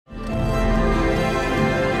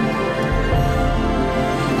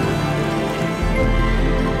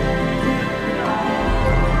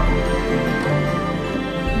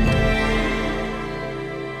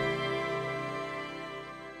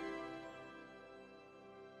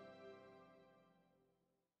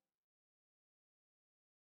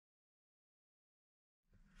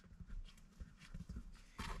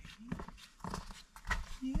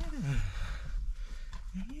Yeah.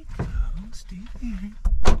 There you go. Stay there.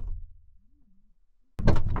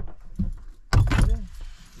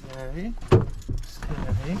 There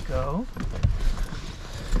you go.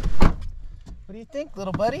 What do you think,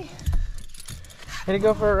 little buddy? Ready to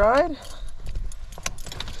go for a ride?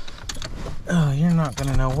 Oh, you're not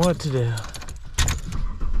gonna know what to do.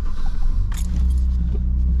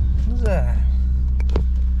 Who's that?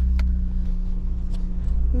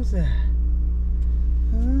 Who's that?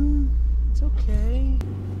 It's okay.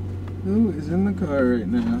 Who is in the car right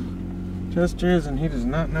now? Chester is, and he does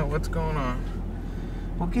not know what's going on.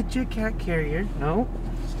 We'll get you a cat carrier. No,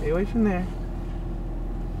 stay away from there.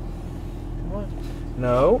 Come on.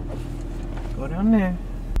 No. Go down there.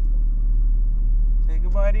 Say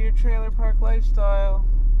goodbye to your trailer park lifestyle.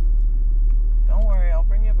 Don't worry, I'll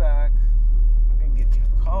bring you back. I'm gonna get you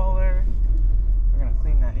a collar. We're gonna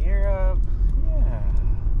clean that ear up. Yeah,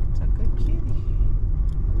 it's a good kitty.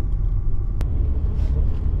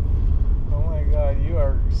 Oh my god, you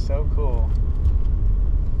are so cool.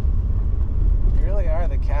 You really are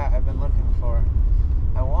the cat I've been looking for.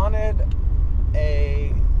 I wanted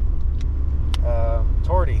a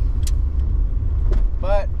tortie,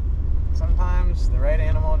 but sometimes the right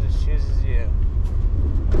animal just chooses you.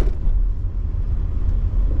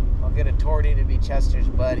 I'll get a tortie to be Chester's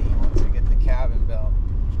buddy once we get the cabin built.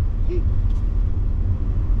 Yeah,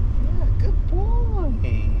 good boy.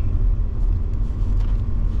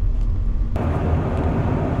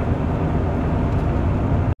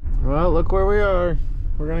 Well, look where we are.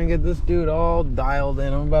 We're gonna get this dude all dialed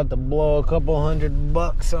in. I'm about to blow a couple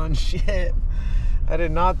 $100 on shit. I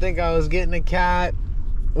did not think I was getting a cat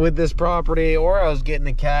with this property, or I was getting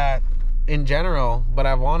a cat in general, but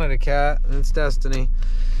I've wanted a cat, and it's destiny.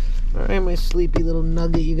 All right, my sleepy little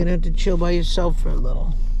nugget, you're gonna have to chill by yourself for a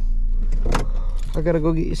little. I gotta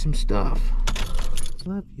go get you some stuff. I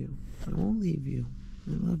love you. I won't leave you.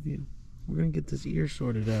 I love you. We're gonna get this ear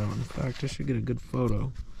sorted out. In fact, I should get a good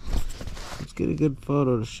photo. Let's get a good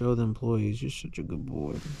photo to show the employees. You're such a good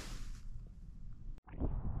boy.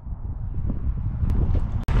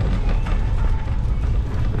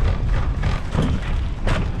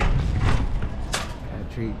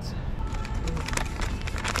 Treats.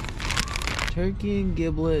 Turkey and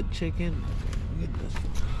giblet chicken. Look at this.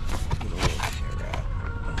 Get a little hair wrap.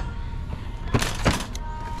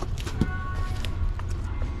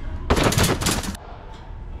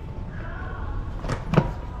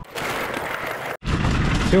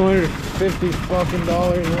 $250 fucking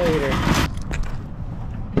later.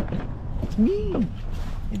 It's me.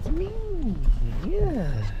 It's me.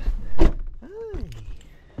 Yeah. Hi.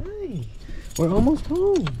 Hi. We're almost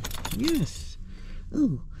home. Yes.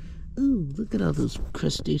 Ooh. Ooh, look at all those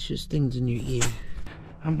crustaceous things in your ear.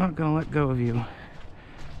 I'm not gonna let go of you.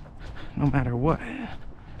 No matter what.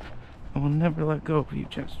 I will never let go of you,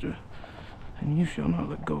 Chester. And you shall not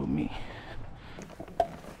let go of me.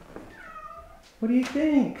 What do you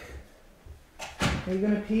think? Are you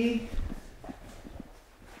gonna pee?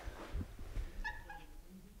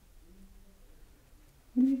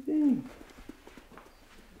 What do you think?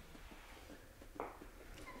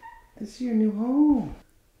 This is your new home.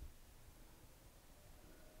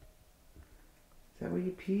 Is that where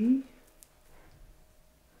you pee?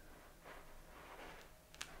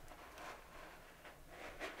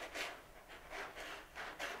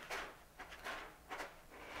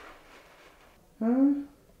 Huh?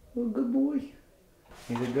 Oh, good boy.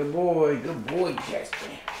 He's a good boy. Good boy, Chester.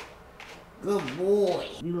 Good boy.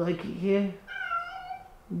 You like it here?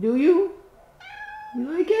 Do you?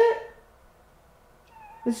 You like it?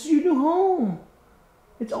 This is your new home.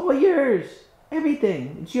 It's all yours.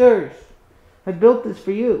 Everything. It's yours. I built this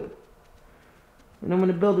for you. And I'm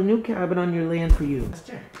going to build a new cabin on your land for you.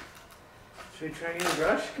 Chester, should we try your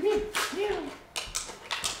brush? Come here. Yeah.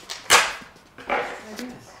 Like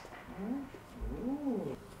this.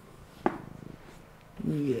 Ooh.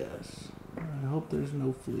 Yes. I hope there's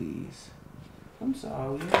no fleas. I'm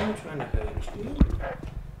sorry. I'm trying to hurt you.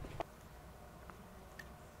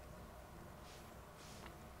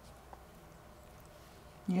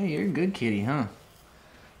 Yeah, you're a good kitty, huh?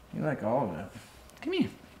 You like all of it. Come here.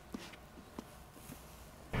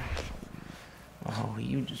 Oh,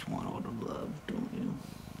 you just want all the love, don't you?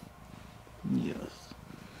 Yes.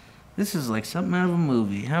 This is like something out of a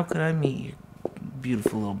movie. How could I meet your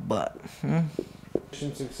beautiful little butt?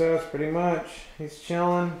 Mission success, pretty much. He's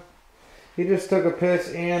chilling. He just took a piss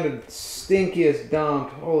and the stinkiest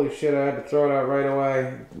dump. Holy shit, I had to throw it out right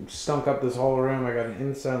away. Stunk up this whole room. I got an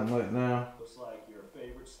incense lit now. Looks like your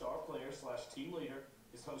favorite star player / team leader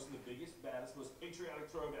is hosting the biggest, baddest, most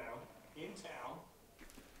patriotic throwdown in town.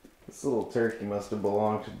 This little turkey must have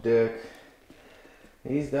belonged to Dick.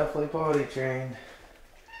 He's definitely potty trained.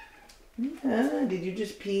 Yeah, did you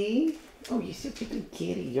just pee? Oh, you're such a good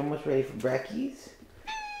kitty. You almost ready for brekkies?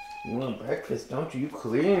 You want breakfast, don't you? You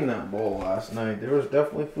cleaned that bowl last night. There was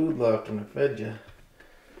definitely food left when I fed you.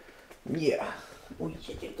 Yeah. Oh, you're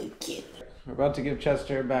such a good kitty. We're about to give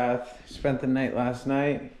Chester a bath. Spent the night last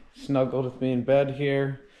night. Snuggled with me in bed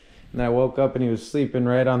here. And I woke up and he was sleeping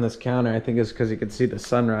right on this counter. I think it's because he could see the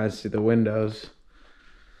sunrise through the windows.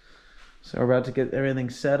 So we're about to get everything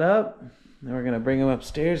set up. Then we're going to bring him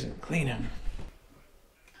upstairs and clean him.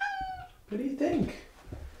 What do you think?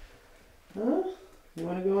 Huh? You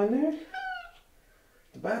want to go in there?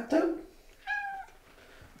 The bathtub?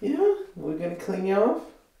 Yeah? We're going to clean you off?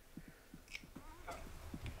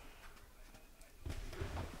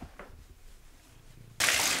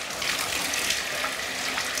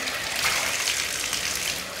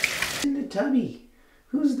 In the tubby.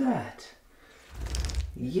 Who's that?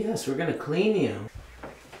 Yes, we're going to clean you.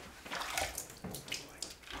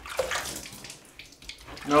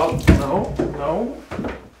 No, no, no.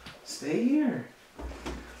 Stay here.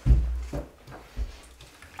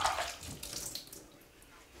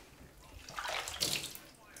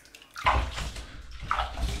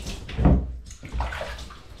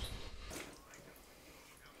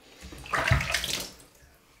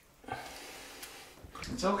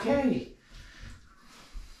 It's okay.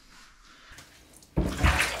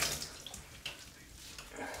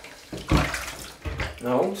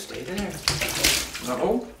 No, stay there.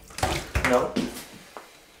 No. No.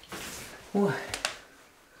 What?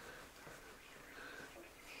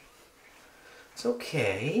 It's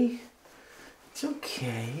okay. It's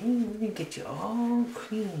okay. Let me get you all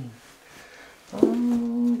clean.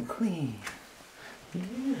 All clean.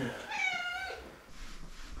 Yeah.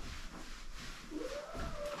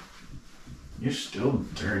 You're still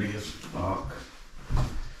dirty as fuck.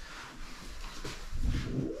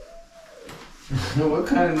 What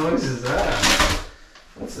kind of noise is that?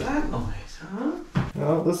 What's that noise, huh?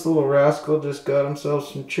 Well, this little rascal just got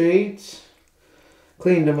himself some treats.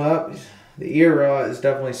 Cleaned him up. The ear rot is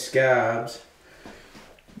definitely scabs.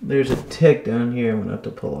 There's a tick down here I'm gonna have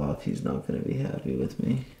to pull off. He's not gonna be happy with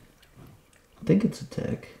me. I think it's a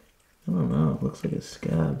tick. I don't know. It looks like a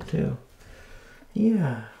scab too.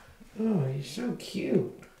 Yeah. Oh, you're so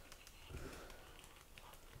cute.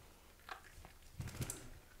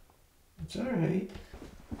 It's alright.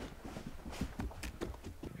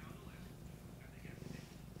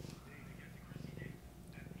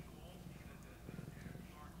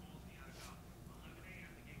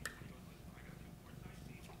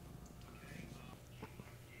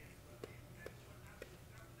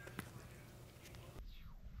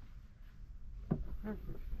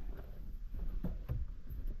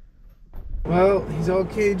 Well, he's all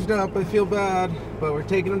caged up. I feel bad, but we're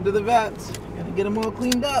taking him to the vets. Gotta get him all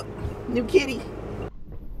cleaned up. New kitty.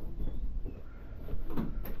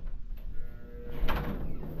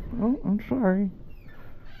 Oh, I'm sorry.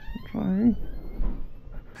 I'm sorry.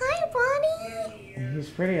 Hi, buddy. He's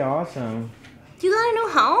pretty awesome. Do you got a new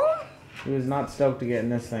home? He was not stoked to get in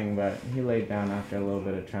this thing, but he laid down after a little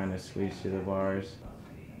bit of trying to squeeze through the bars.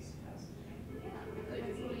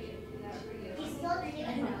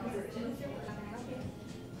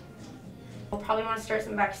 We'll probably want to start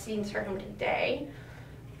some vaccines for him today.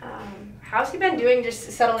 How's he been doing just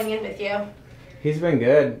settling in with you? He's been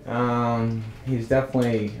good. He's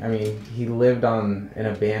definitely, I mean, he lived on an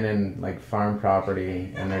abandoned like farm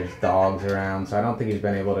property and there's dogs around, so I don't think he's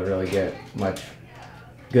been able to really get much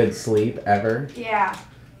good sleep ever. Yeah.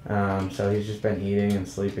 So he's just been eating and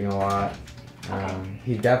sleeping a lot.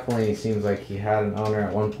 He definitely seems like he had an owner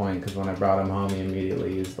at one point because when I brought him home, he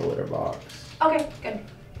immediately used the litter box. Okay, good.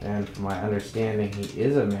 And from my understanding, he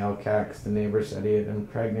is a male cat because the neighbor said he had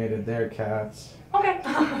impregnated their cats. Okay.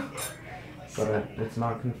 But it's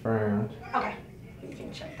not confirmed. Okay, we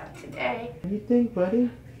can check that today. What do you think, buddy?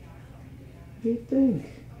 What do you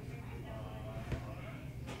think?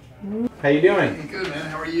 How you doing? Hey, good, man.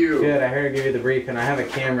 How are you? Good. I heard to give you the briefing. I have a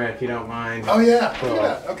camera if you don't mind. Oh, yeah. Cool.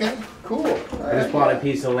 Yeah. Okay. Cool. All I just right. bought a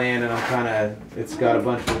piece of land and I'm kind of, it's got a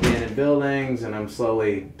bunch of abandoned buildings and I'm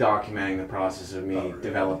slowly documenting the process of me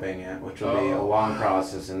developing it, which will be a long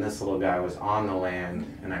process. And this little guy was on the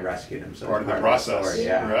land and I rescued him. So Part of the the process. story,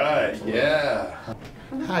 yeah. Right. Yeah.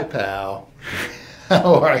 Hi, pal.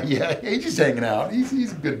 How are you? He's just hanging out.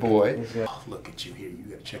 He's a good boy. He's good. Oh, look at you here. You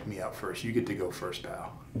got to check me out first. You get to go first,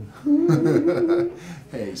 pal.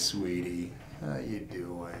 Hey, sweetie. How you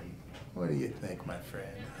doing? What do you think, my friend?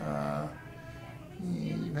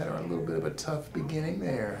 You had a little bit of a tough beginning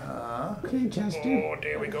there, huh? Okay, Chester. Oh,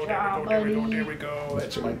 there we go, there we go, there we go, there we go.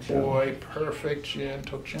 That's my boy. Perfect.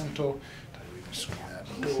 Gentle, gentle. Swing that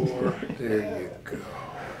door. There you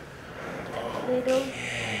go.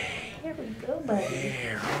 Here we go, buddy.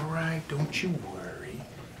 There, all right. Don't you worry.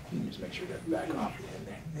 You can just make sure that back off in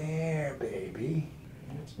there. There, baby.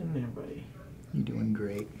 What's in there, buddy? You're doing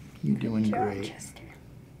great. You're doing great. Chester.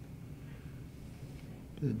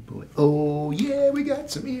 Good boy. Oh, yeah, we got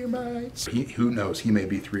some ear mites. Who knows? He may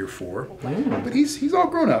be 3 or 4. But he's all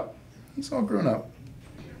grown up. He's all grown up.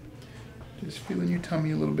 Just feeling your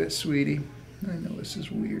tummy a little bit, sweetie. I know this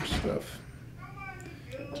is weird stuff.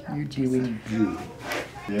 You're doing good.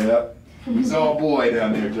 Yep. He's all boy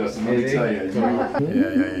down there, Justin. Let me tell you.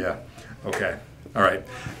 Yeah. Okay. All right.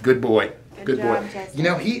 Good boy. Good boy. You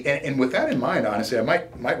know, and with that in mind, honestly, I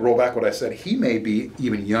might roll back what I said. He may be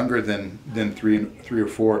even younger than 3 or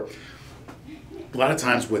 4. A lot of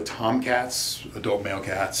times with tomcats, adult male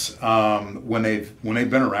cats, when they've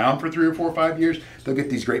been around for 3 or 4 or 5 years, they'll get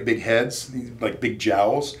these great big heads, these like big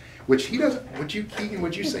jowls. Which he doesn't. Keegan,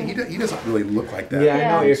 would you say he doesn't really look like that? Yeah, I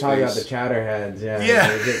know what you're talking about, the chowderheads. Yeah.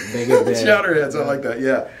 They get the chowderheads. I like that.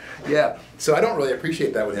 Yeah. So I don't really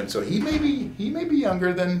appreciate that with him. So he may be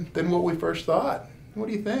younger than what we first thought. What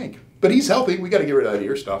do you think? But he's healthy. We got to get rid of that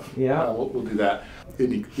ear stuff. Yeah. We'll do that.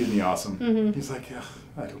 Isn't he awesome? Mm-hmm. He's like,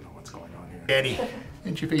 I don't know what's going on here. Daddy,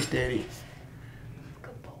 ain't your face, Daddy?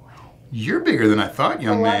 You're bigger than I thought,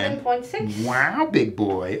 young man. 11.6. Wow, big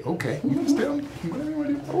boy. Okay. You stay on.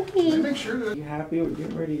 Okay. Make sure that. You happy with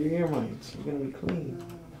getting rid of your ear mites? You're gonna be clean.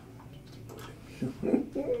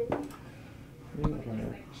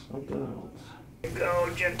 Something else. Go,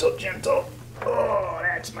 gentle. Oh,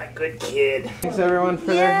 that's my good kid. Thanks everyone for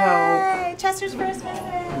their help. Chester's first visit.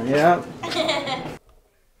 Yeah.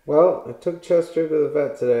 Well, I took Chester to the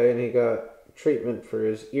vet today and he got treatment for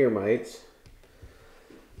his ear mites.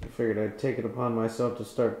 I figured I'd take it upon myself to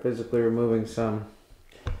start physically removing some.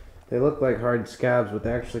 They look like hard scabs, but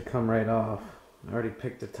they actually come right off. I already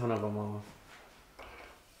picked a ton of them off.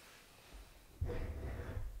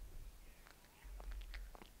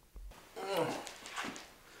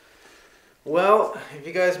 Well, if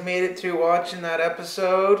you guys made it through watching that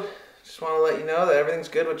episode, just want to let you know that everything's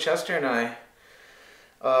good with Chester and I.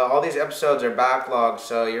 All these episodes are backlogged,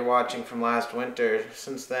 so you're watching from last winter.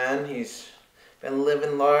 Since then, he's been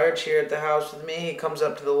living large here at the house with me. He comes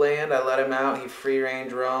up to the land, I let him out, he free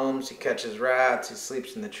range roams, he catches rats, he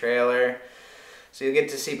sleeps in the trailer. So you'll get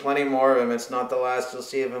to see plenty more of him. It's not the last you'll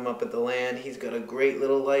see of him up at the land. He's got a great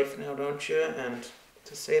little life now, don't you? And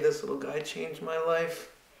to say this little guy changed my life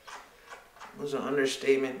was an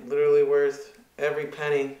understatement. Literally worth every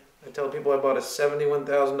penny. I tell people I bought a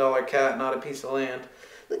 $71,000 cat, not a piece of land.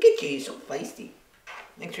 Look at you, you're so feisty.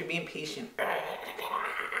 Thanks for being patient.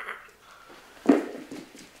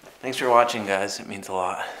 Thanks for watching, guys. It means a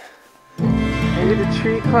lot. Are you the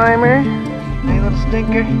tree climber? Hey, little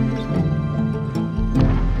stinker.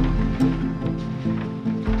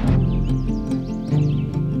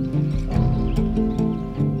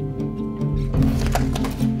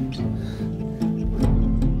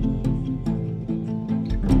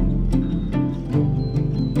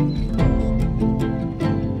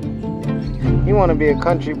 You want to be a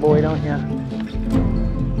country boy, don't you?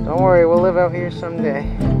 Don't worry, we'll live out here someday.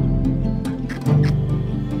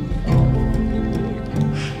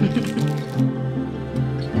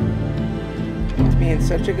 Being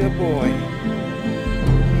such a good boy.